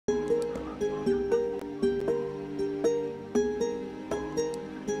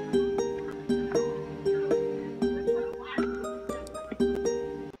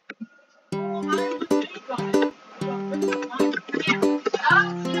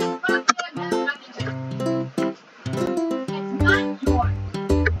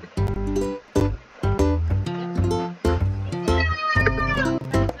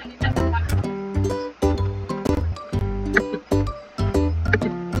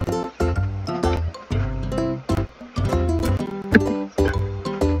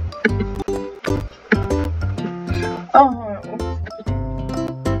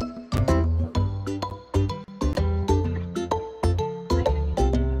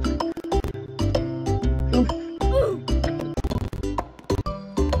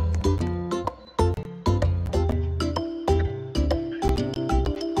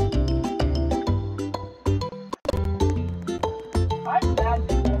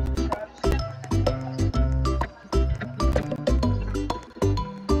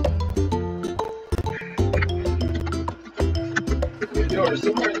Does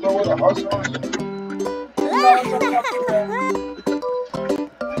somebody know where the hustle is?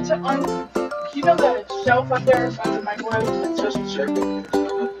 You know the shelf up there by the microwave? It's just chicken.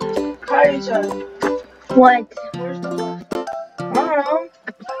 Kaija. What? Where's the one? I don't know.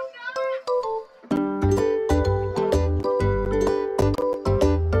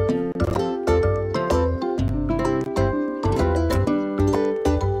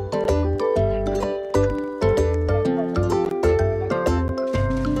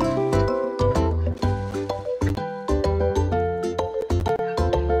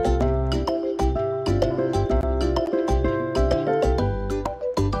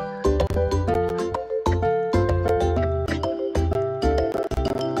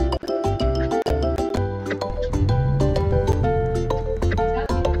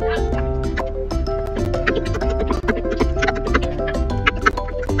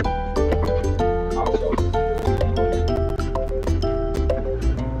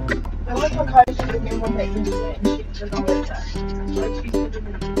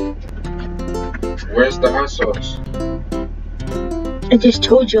 Where's the hot sauce? I just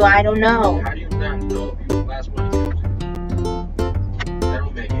told you I don't know. How do you not know if you the last one to use it? That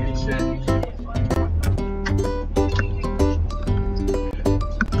don't make any sense.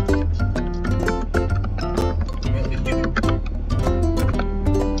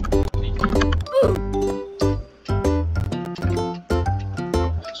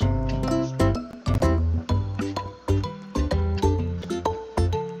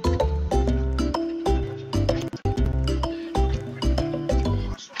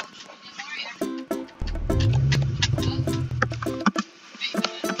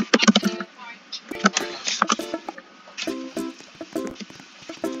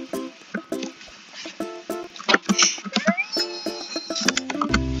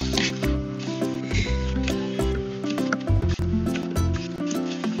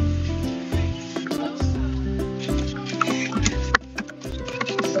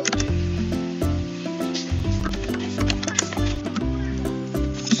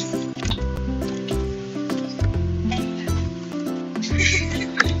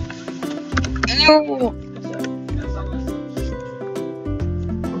 No.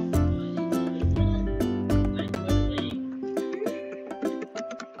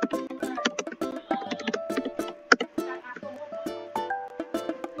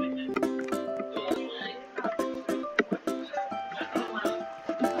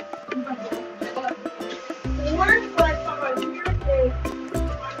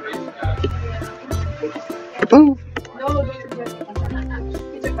 Ooh.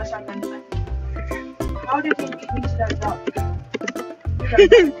 How did he reach that job?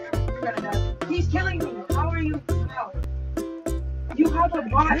 He's killing me. How are you? How? You have a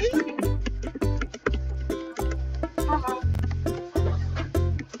watch.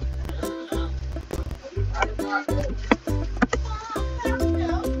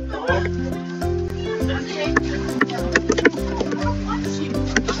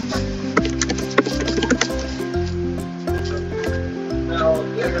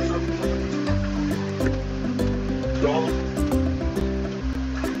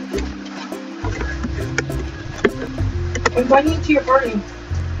 Invite me to your party.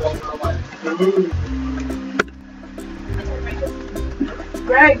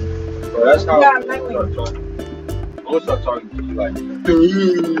 Greg. Bro, that's how Yeah, I'm gonna start talking to you like,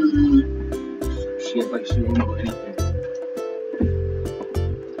 shit, like she don't know anything.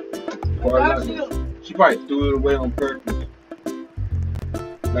 She probably threw it away on purpose.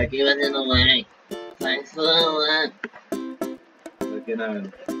 Like it was in the way. Like so looking at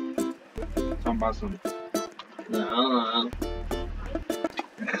him. Talking about some. No.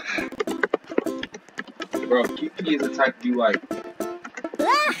 Bro, Kiki is the type you like.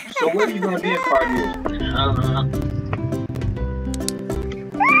 So where are you gonna be in 5 years?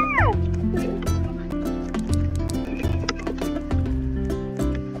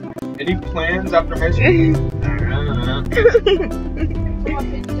 Any plans after high school?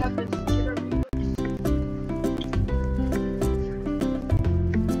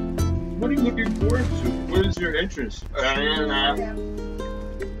 What are you looking forward to? What is your interest?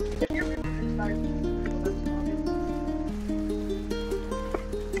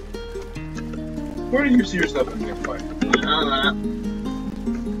 Where do you see yourself in the next 5 years?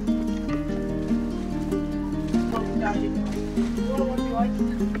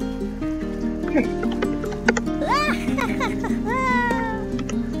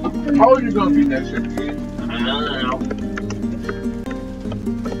 How old are you gonna be next year? I don't know.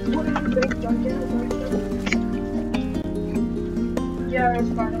 Yeah, it's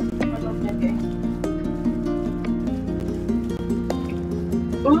fine. I love that game.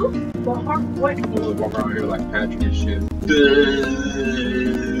 The heart, what? You know, walk around here like Patrick and shit.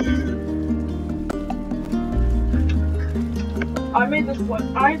 I made this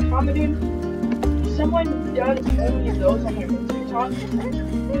one. I commented. Someone does only of those on their TikTok.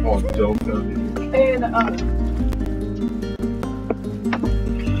 Oh, dope, And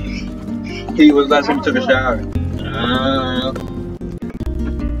he was last time he took a shower.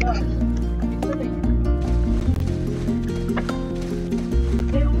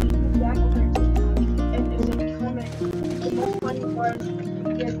 they only do that on their TikTok. And it's a comment. The most funny was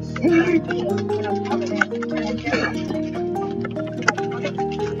it gets when I'm commenting and I get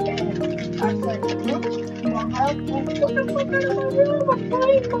and I said, well, how what the fuck out of my room? I'm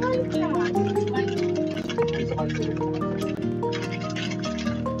playing Minecraft.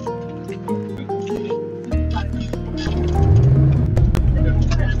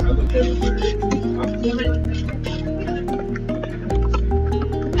 I look everywhere.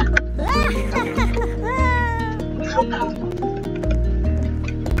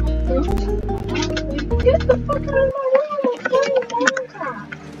 Get the fuck out of my room! I'm playing Minecraft.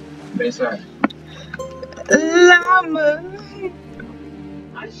 Bayside. Llama.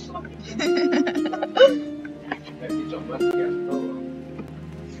 I suck.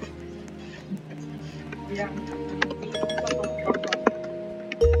 Yeah.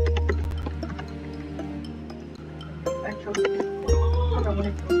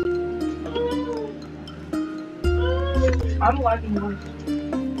 I'm lagging more.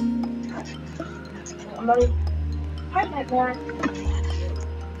 I'm not even. Hi, Nightmare.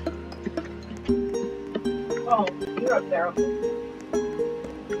 Oh, you're up there. Okay.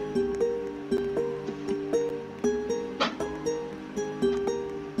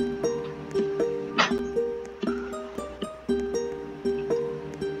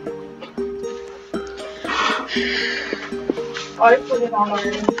 I put it on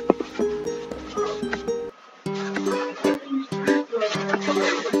already.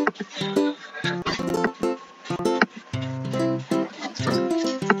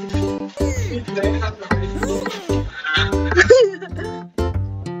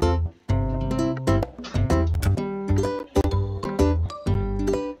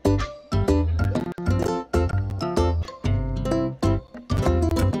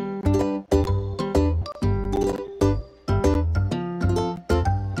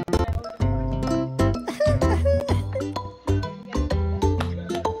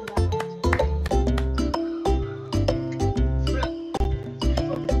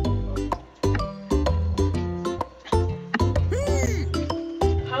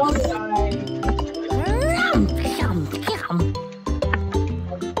 How did I?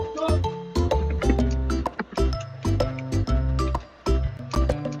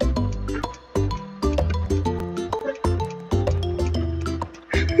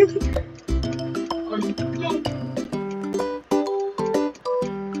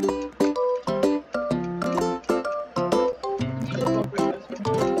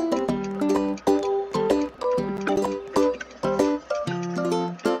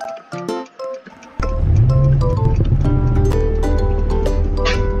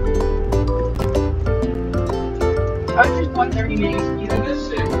 I was just 130 minutes. You know this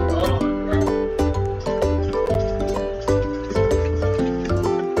shit.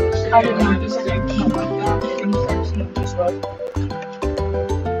 I did not just think oh my god, things start seeing this way.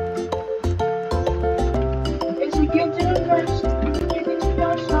 It's a gift in a verse. You can see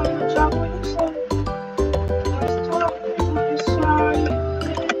outside the job when you say. Let's talk about this side.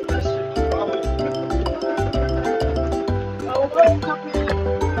 Oh, wake up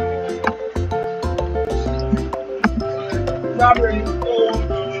in robbery.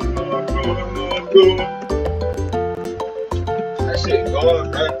 That shit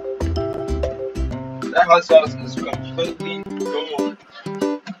gone, man. That hot sauce is completely gone.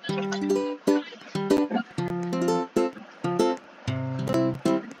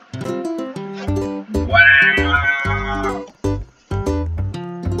 Wow.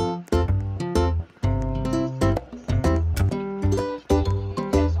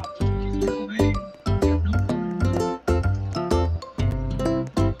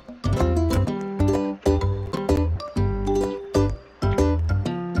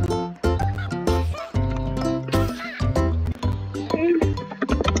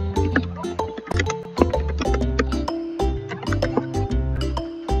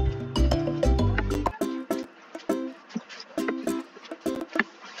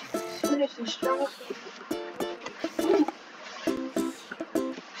 Finish the struggle.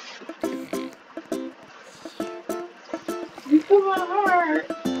 You feel my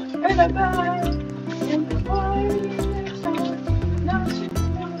heart and I die and the fire inside. Now you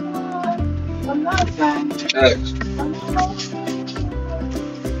know Hey,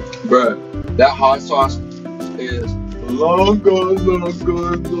 bruh, that hot sauce is long gone, long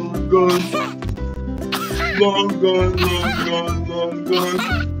gone, long gone. Long gone, long gone, long gone.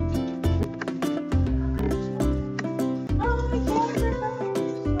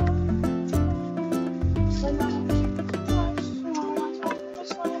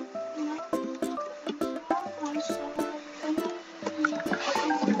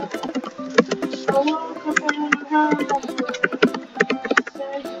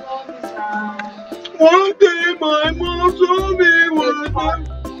 One day my mom told me one time.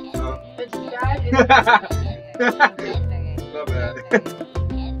 It's bad. Not bad. It's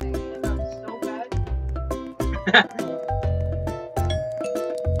so bad.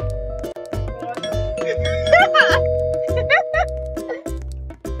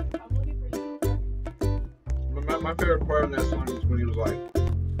 My favorite part of that song is when he was like,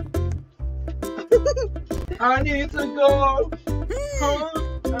 I need to go.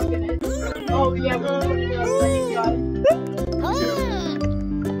 Oh yeah, I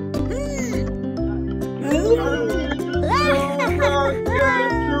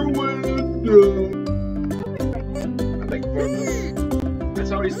think that's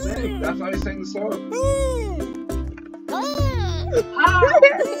how he sang. That's how he sang the song.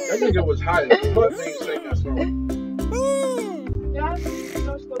 That nigga was high as fuck when he sang that song.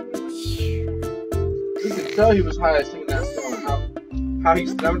 You can tell he was high singing that song. How he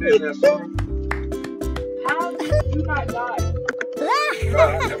sounded in that song. How did you not die? I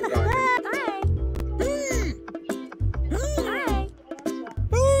never died.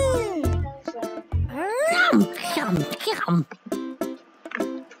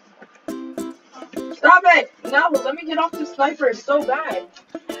 Stop it! No, let me get off the sniper. It's so bad.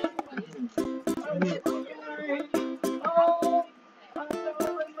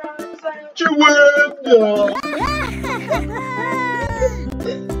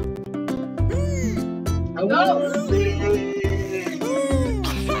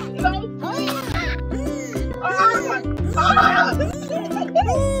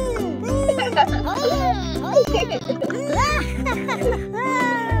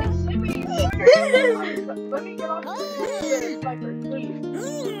 Let me get off the sniper, please.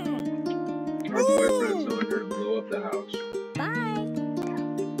 Our boyfriend's telling her to blow up the house. Bye.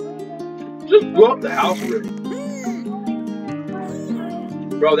 Just blow up the house already.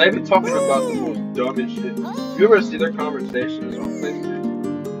 Bro, they've been talking about the most dumbest shit. You ever see their conversations on Facebook?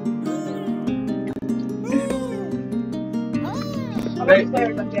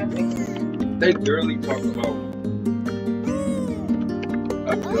 They literally talk about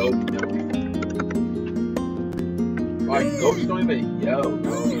a goat. Like, goats don't even yell,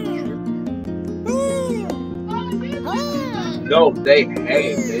 bro. No, they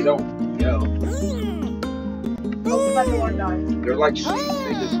hang. They don't yell. They're like sheep.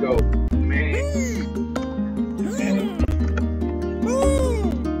 They just go, man.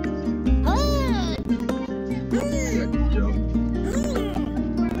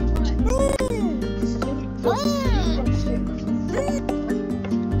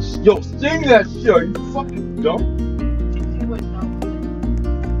 Yo, sing that shit. Are you fucking dumb?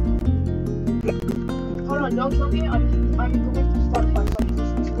 Hold on, don't tell me. I'm going to start by something.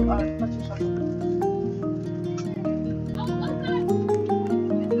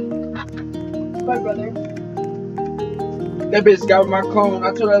 My brother. That bitch got my clone. I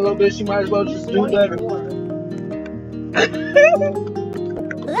told that little bitch she might as well just do better.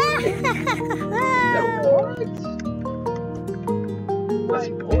 That's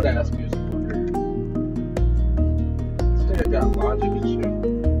old ass music on her. This nigga got logic and shit.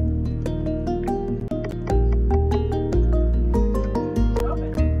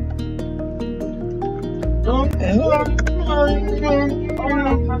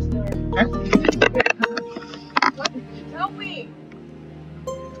 Help me!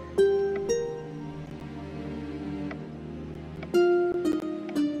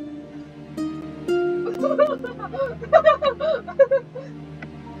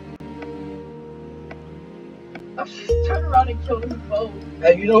 I just turned around and killed them both.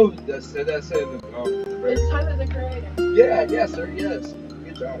 Hey, you know who that said in the It's Tyler the Creator. Yeah, yes, sir, yes.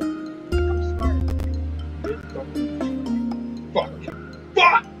 Good job. I'm smart. Fuck.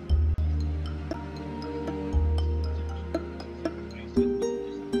 Fuck!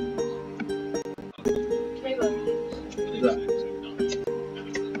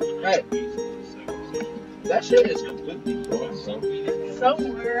 Hey, that shit is completely gone, bro.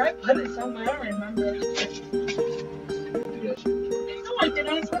 Somewhere, I put it somewhere, I don't remember. Yes. No, I didn't, I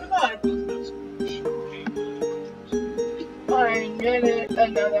swear to God. I get it,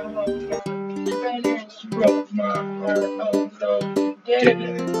 another whole guy. my heart, oh no,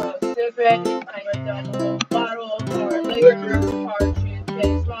 Didn't sip it. I went down the whole bottle of hard liquor. Hard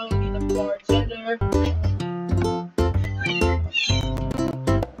champagne, slowly the bartender.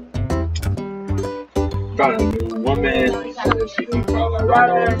 Got a new woman, said she from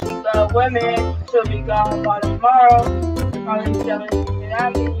Colorado. She got women, she'll be gone by tomorrow. Probably jealous and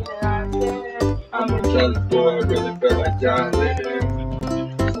at me, and I said, I'm a jealous boy, really feel like John Lennon.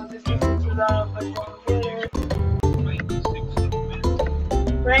 so this is to love, but don't get her.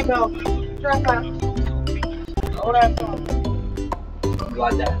 Rainbow, drop out. Hold that song.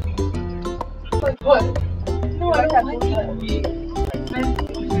 Like that. Like what? No, I have blue light.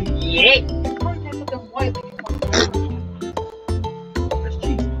 Yeah.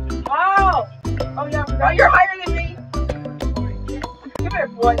 Wow! Oh yeah, I forgot you're higher than me! Come here,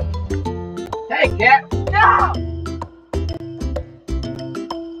 boy. Hey, cat. No!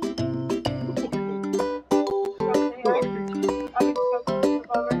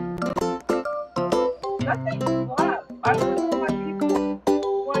 That thing slaps. I don't know why people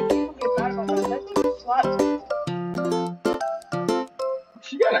get mad about that. That thing slaps.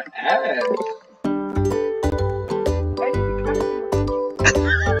 She got an ass.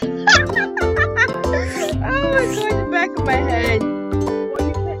 Oh, it's going the back of my head. Well,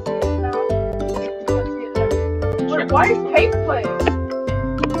 you can't see it now. You can't see it there. Wait, why is Kate playing?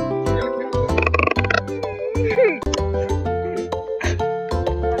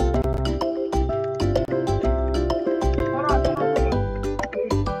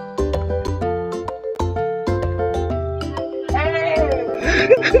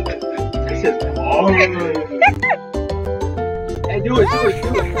 This is hard. Hey, do it.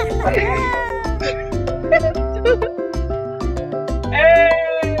 Hey.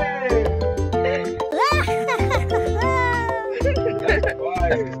 That's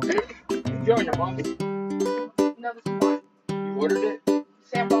fire. You join your mom. No, this is mine. You ordered it?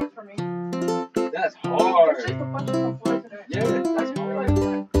 Sam bought it for me. That's hard. It's just a bunch of stuff wasn't it? Yeah, that's hard.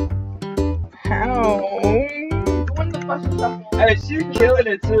 How? When the bunch of stuff was. Hey, she's killing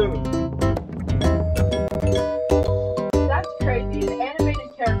it too. That's crazy. An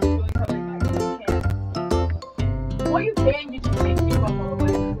animated character doing something like that. You can't. Well, you can. You just can't keep up all the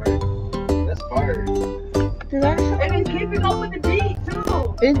way. That's fire. Did that happen? And it's keeping up with the beat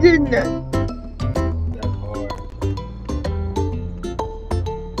too. It didn't. That's hard.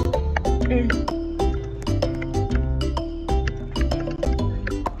 Dang.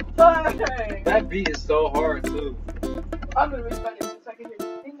 That beat is so hard too. I'm gonna respect it in a second here.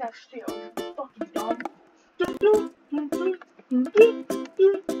 Think that shit. Fucking dumb.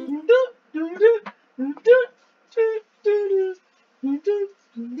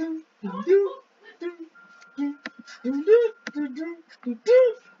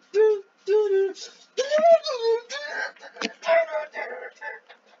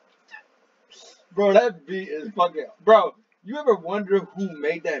 Bro, that beat is fucking. Bro, you ever wonder who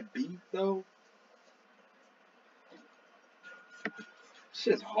made that beat though?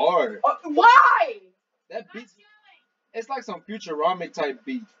 Shit's hard. Why? That beat, it's like some Futuramic type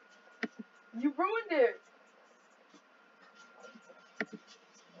beat. You ruined it.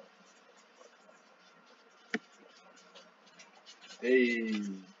 Hey.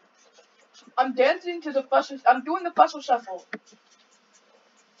 I'm dancing to the fussle. I'm doing the fussle shuffle.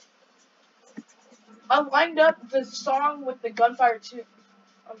 I lined up the song with the gunfire too.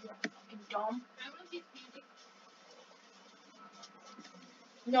 I was like, fucking dumb.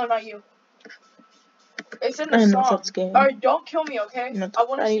 No, not you. It's in the I'm song. not scared. Alright, don't kill me, okay? Not I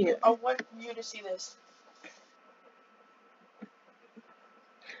want to see. scared. I want you to see this.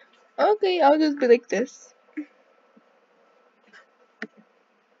 Okay, I'll just be like this.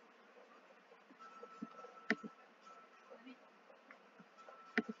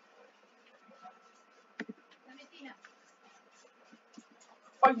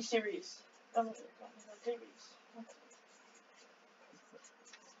 Are you serious? I'm serious.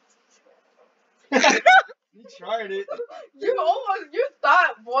 You tried it. You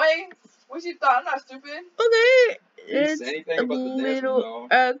thought, boy. What you thought? I'm not stupid. Okay, Did he it's say anything a about the dance? little No.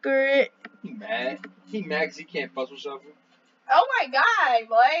 accurate. He mad. He mad 'cause he can't fussle shuffle. Oh my god,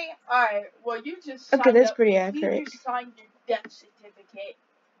 boy. Alright, well, you just signed Okay, that's up. pretty You accurate. just signed your death certificate.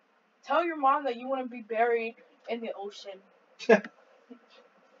 Tell your mom that you want to be buried in the ocean.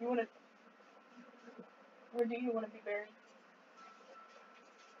 You want to... Where do you want to be buried?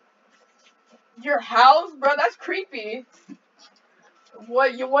 Your house? Bro, that's creepy.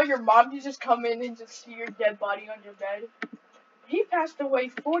 What, you want your mom to just come in and just see your dead body on your bed? He passed away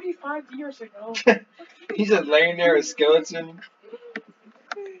 45 years ago. He's just laying there, a skeleton.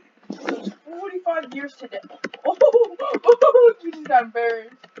 45 years today. Oh, you just got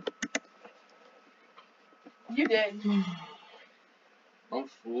embarrassed. You did. I'm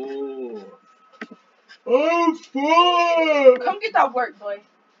full. I'm full. Come get that work, boy.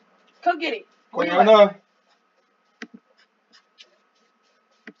 Come get it. Where you at? Koyana.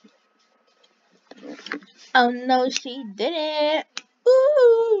 Oh no, she didn't.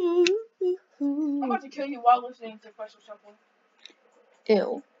 Ooh. I'm about to kill you while listening to Fresh or something.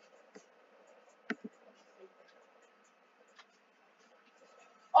 Ew.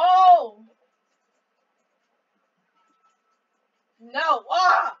 Oh! No.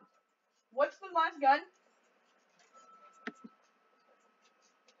 Ah! What's the last gun?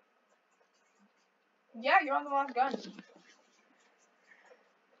 Yeah, you're on the last gun.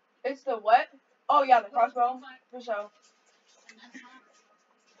 It's the what? Oh yeah, the crossbow. For sure.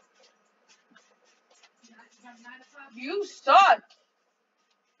 You suck.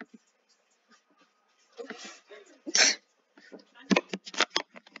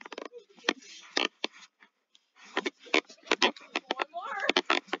 One more.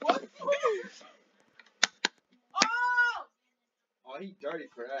 One more. Oh! Oh, he dirty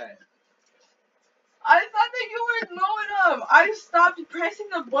for that. I thought that you were blowing him. I stopped pressing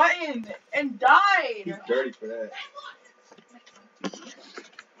the button and died. He's dirty for that.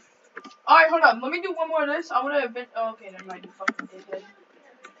 Alright, hold on. Let me do one more of this. I want to event. Oh, okay, never mind. You fucking dickhead.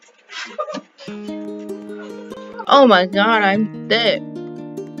 Oh my god, I'm thick.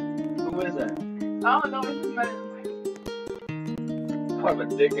 Who is that? I don't know. It's better than mine. I'm a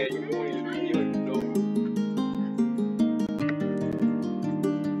dickhead. You don't even know.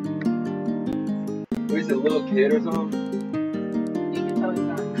 Who is it, a little kid or something? You can tell he's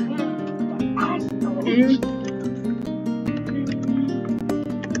not.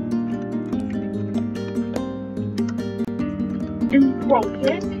 Bro,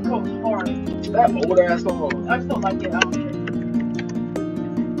 this goes hard. That old ass song. I still like it. I don't care.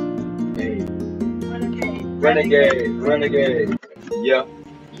 Hey. Renegade. Renegade. Yeah.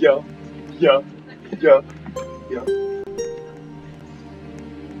 Yeah. Yeah. Yeah. Yeah.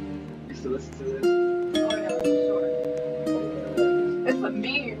 You still listen to this? Oh yeah, sure. It's a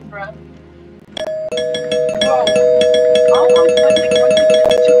meme, bro. Bro, I'm listening to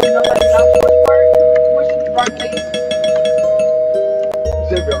know that last part, which is Rock Lady. You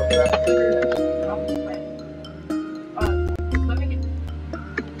said, bro, I'm not Let me get.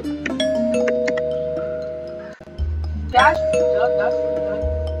 That's good. That's good.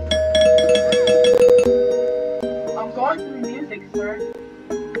 I'm going through music, sir.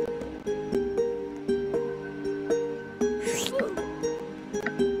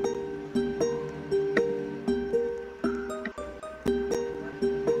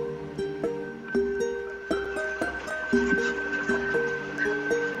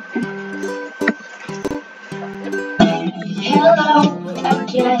 Hello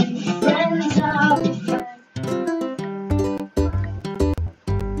again, friends of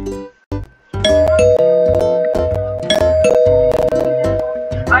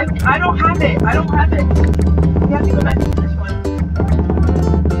I don't have it. I don't have it. You have to go back to this one.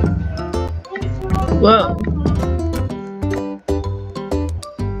 Whoa.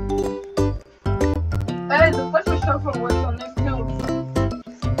 Hey, the Fletcher Shuffle works on this too.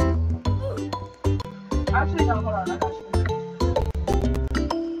 Actually, no, hold on. I got you.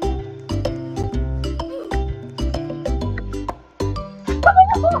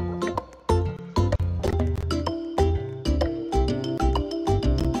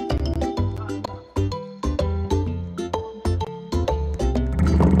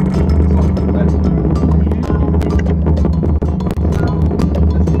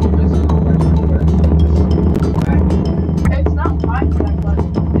 It's not mine,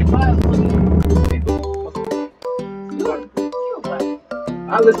 but you what?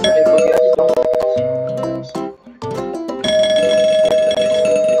 I listen to it, but I just don't.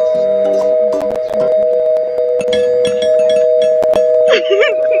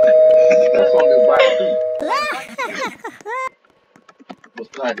 That song is wild too. What's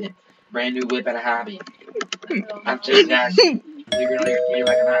poppin'? Brand new whip at a hobby. I'm just asking. You're gonna leave your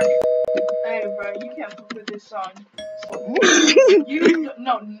like an eye. Hey, bro, you can't fuck with this song.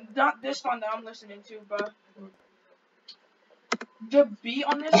 No, not this song that I'm listening to, bro. The beat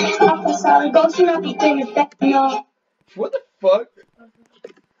on this song. What the fuck? This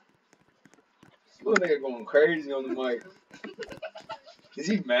little nigga going crazy on the mic. Is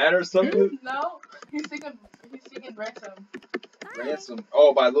he mad or something? No, he's singing Ransom. Ransom.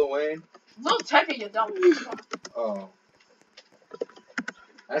 Oh, by Lil Wayne? Lil Tecca, you dumb. Oh.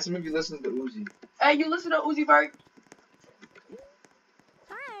 Ask him if he listens to Uzi. Hey, you listen to Uzi Vert?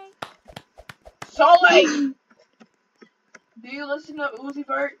 so late. Do you listen to Uzi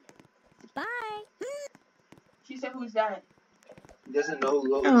Vert? Bye. She said, "Who's that?" He doesn't know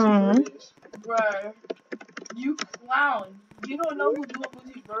who Lil Uzi Vert is. Bruh, you clown. You don't know who Lil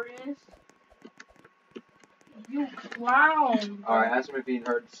Uzi Vert is? You clown. Alright, ask him if he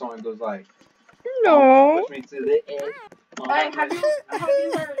heard the song. It goes like, No. push me to the edge. Hey, have you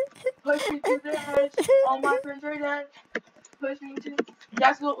heard "Push Me to the Edge"? All my friends are dead. Push me to.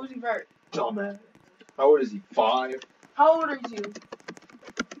 That's Lil Uzi Vert. Dumbass. How old is he? 5? How old are you?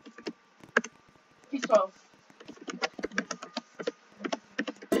 He's 12.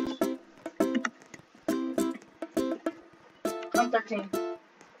 I'm 13.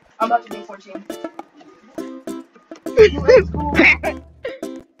 I'm about to be 14. You in school? Being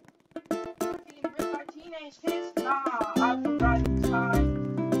ripped by teenage kids? Nah, I forgot it's time.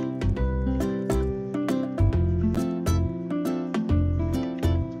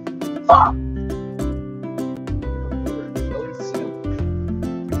 Fuck!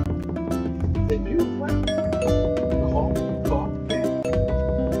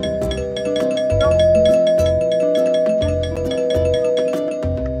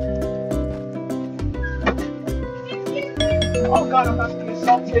 Oh god, I'm about to be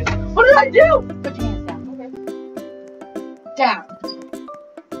assaulted. What did I do? Put your hands down. Okay. Down.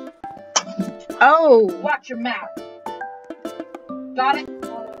 Oh. Watch your mouth. Got it?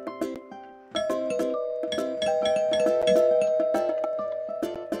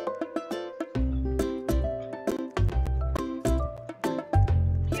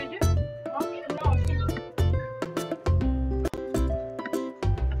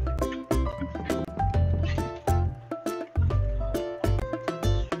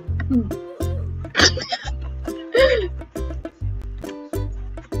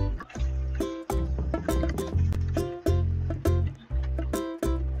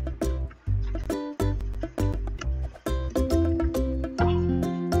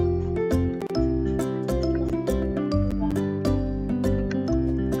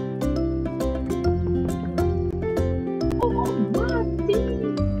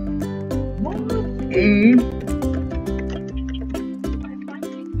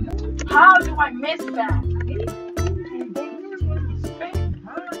 How do I miss that?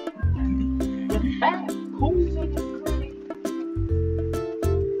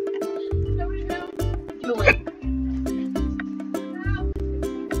 Do it.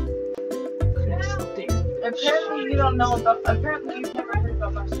 Apparently you don't know about. Apparently you've never heard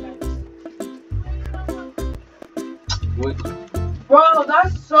about my specs. What? Bro,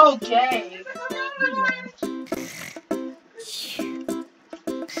 that's so gay.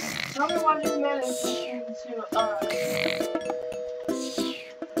 Tell me why this man is listening to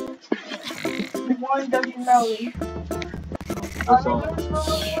Warren W. Melly. What song?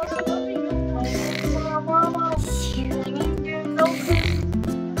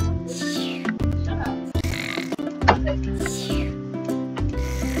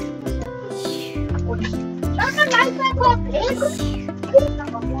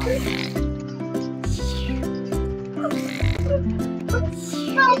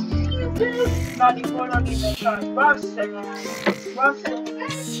 Not even on even time. Rough second.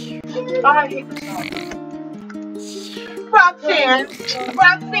 I hate the song. Roxanne.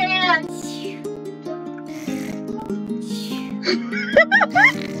 Roxanne.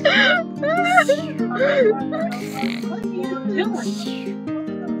 What are you doing?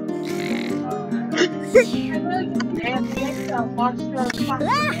 Monster.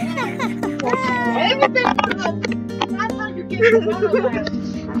 That's how you get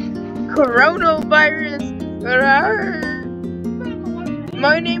Coronavirus.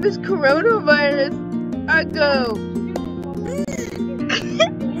 My name is Coronavirus. I go.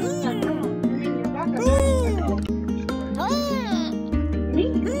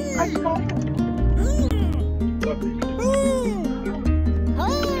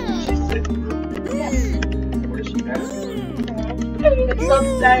 It's some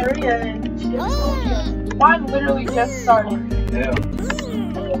diarrhea and shit. Mine literally just started. Yeah.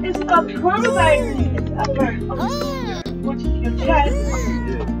 It's the coronavirus. Which is your chest.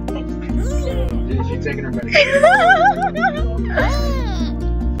 Yeah, she's taking her medication.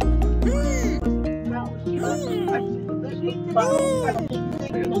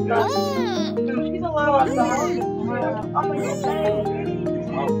 Dude, she's a little outside. I'm like,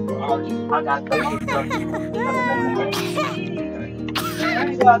 I got the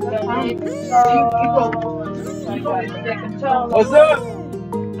What's up?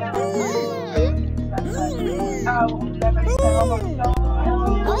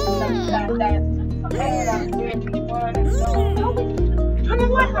 Turn the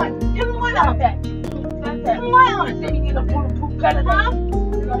light on. gotta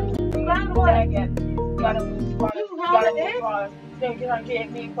again. You gotta lose water. You gotta lose water. Then you're gonna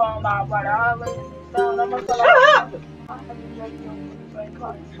get me from my water. I'm gonna shut up!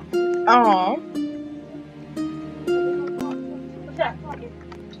 Aww. What's that?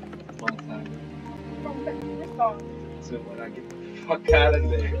 One time. This song. So when I get the fuck out of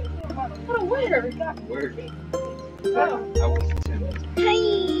there. What a winner! Word. Oh. I was 10. Hi.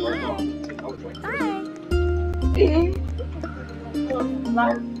 Or no, I was like 30.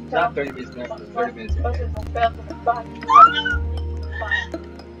 Not 30 minutes now, 30 minutes.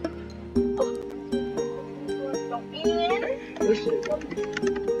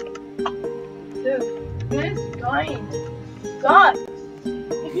 Dude, this game sucks.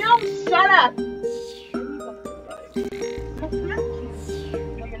 If you don't shut up.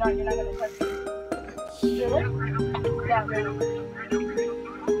 No, you're not gonna touch me. Really? Yeah, really.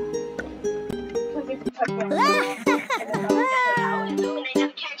 Because if you touch me,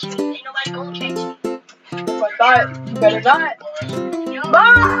 but you better not.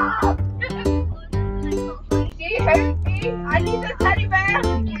 Mom! She hurt me. I need the teddy bear.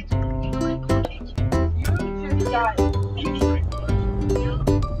 You just got it.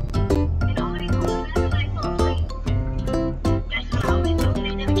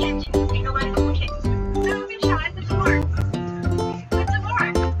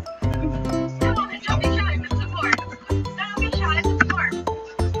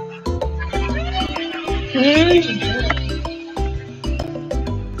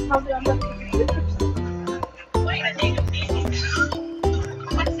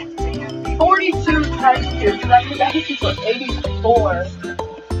 Times 2, so that means I hit you for 84.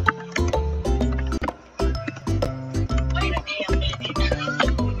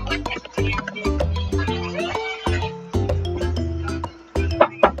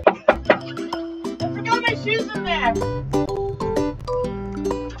 I forgot my shoes in there.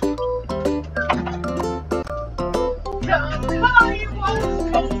 Somebody was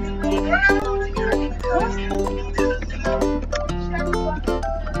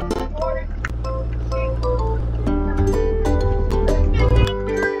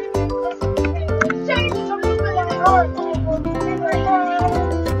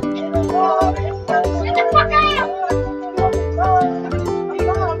coming around.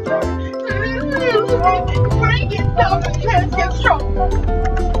 Break it down and get strong.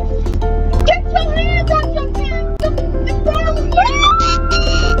 Get your hands on your hands.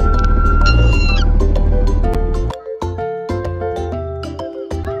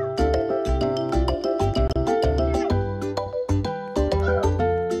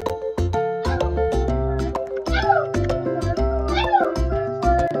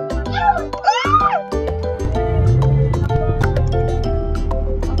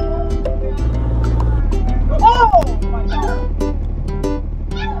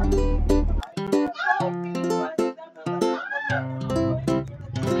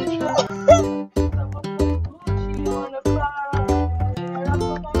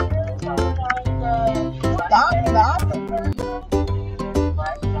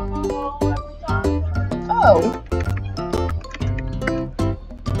 Oh.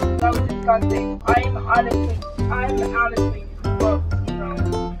 That was disgusting. I'm honestly broke, so.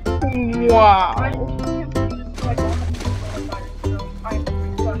 Wow. I'm confused, like, I'm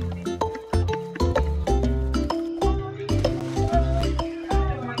disgusting.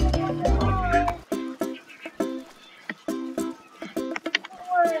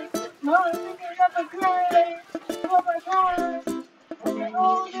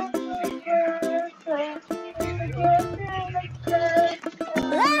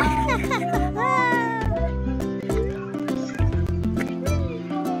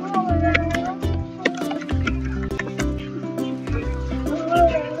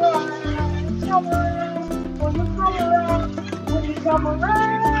 Come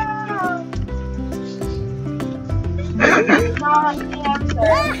around. Not the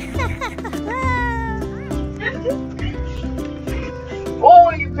answer.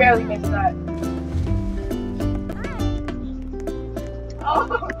 Oh, you barely missed that. Oh.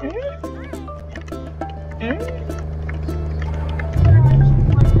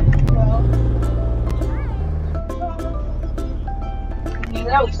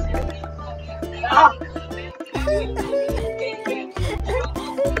 That was ah.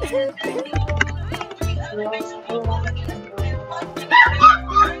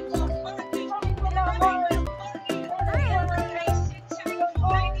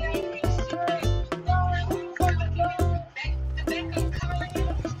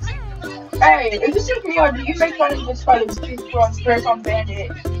 Hey, is this just me or do you make fun of this fight with Street Spirits on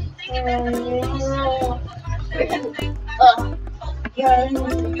Bandit? I'm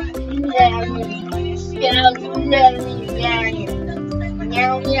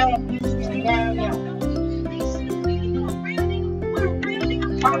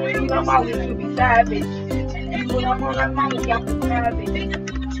always to be savage. When I'm on that molly, I'm the savage.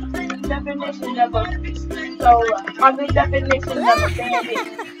 Definition of a solar. I'm the definition of a bandit.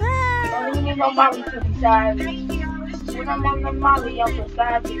 Don't need no molly to be savage. When I'm on the molly, I'm the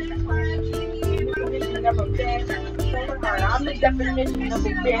savage. Definition of a bandit. I'm the definition of a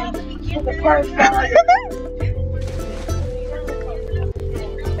bandit. For the first time.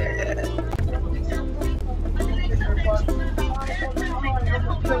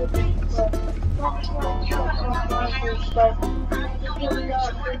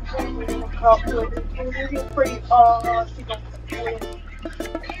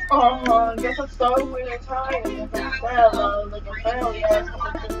 Guess I'm so weird and tired. Like a fellow, like a fellow, yeah.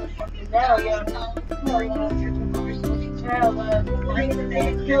 Fucking now, yeah. Hell yeah. Hell yeah.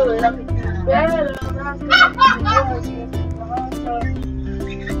 Feel it, I can do better. I'm gonna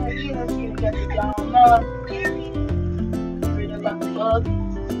get the down up. Read it like a bug.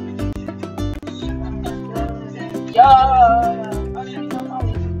 Yeah, I think I'm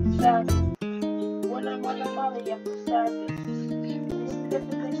always sad. When I'm on the molly, I'm the saddest.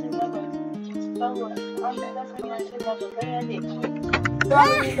 Definition of a solar. I'm the definition of a bandit.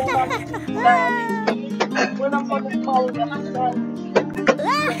 When I'm on the molly, I'm the saddest.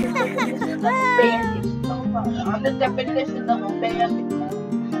 Definition of a bandit. I'm the definition of a bandit.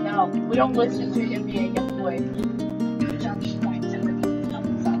 No, we don't listen to NBA Youngboy.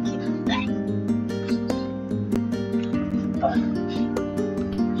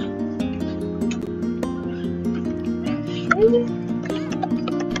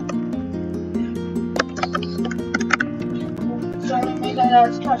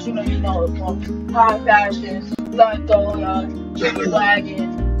 You know, high fashion, like Goya, chicken wagon,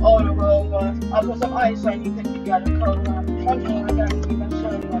 on the rover. I put some ice on you because you got a cold on. I know I gotta keep my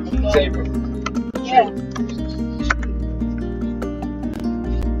shirt on the go. Saber. Yeah.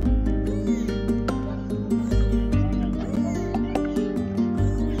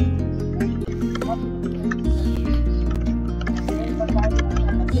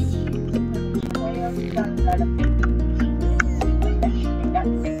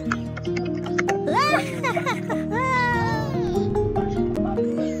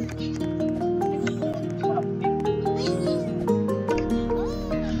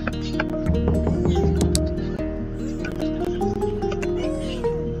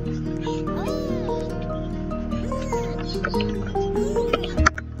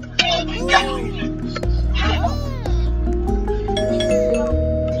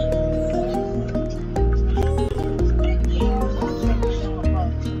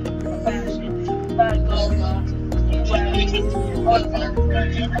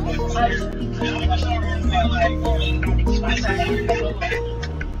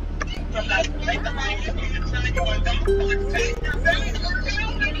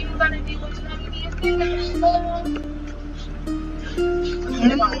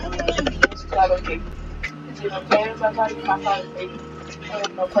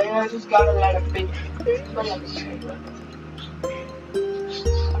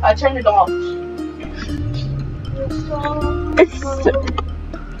 I turned it off.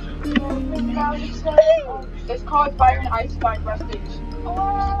 It's called Fire and Ice by Rustage.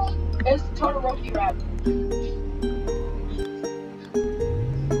 It's Todoroki rap.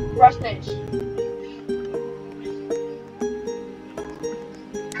 Rustage.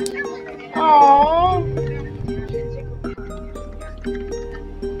 Aww.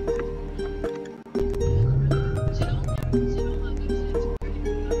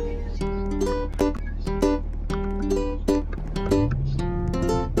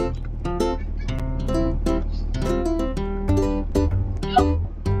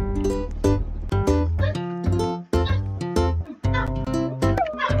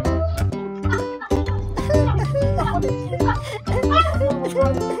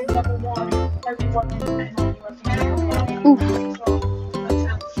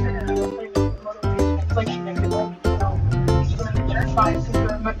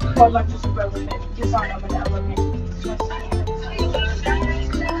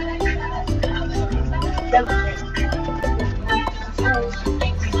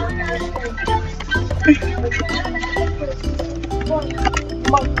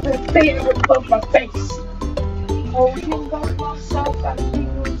 Favorite of my face. Oh, you got myself, I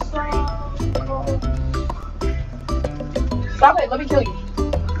feel so. Stop it, let me kill you.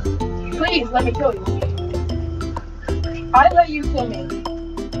 Please, let me kill you. I let you kill me.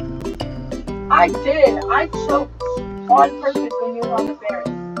 I did. I choked on purpose when you you, I'm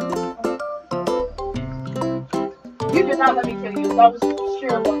embarrassed. You did not let me kill you. I was sure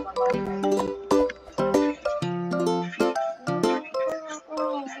it wasn't my life.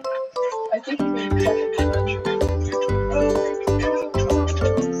 I think you made me second.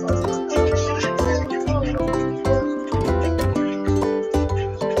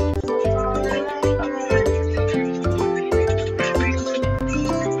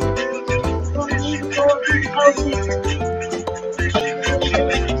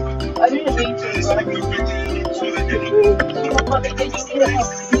 I didn't mean to, but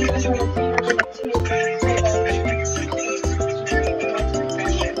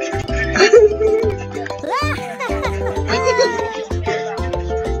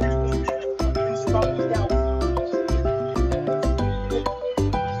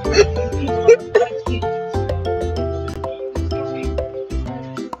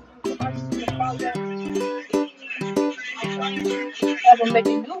I will make a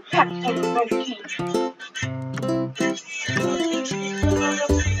new pact for the road king.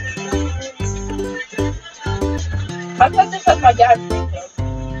 I thought this was my dad's name though.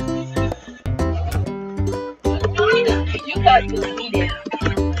 You guys just need it.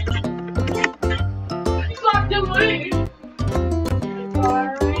 Fuck the way.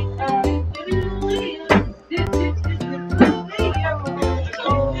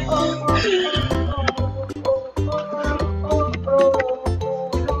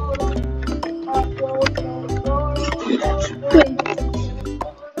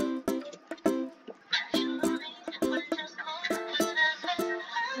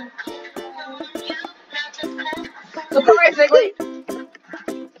 Surprisingly.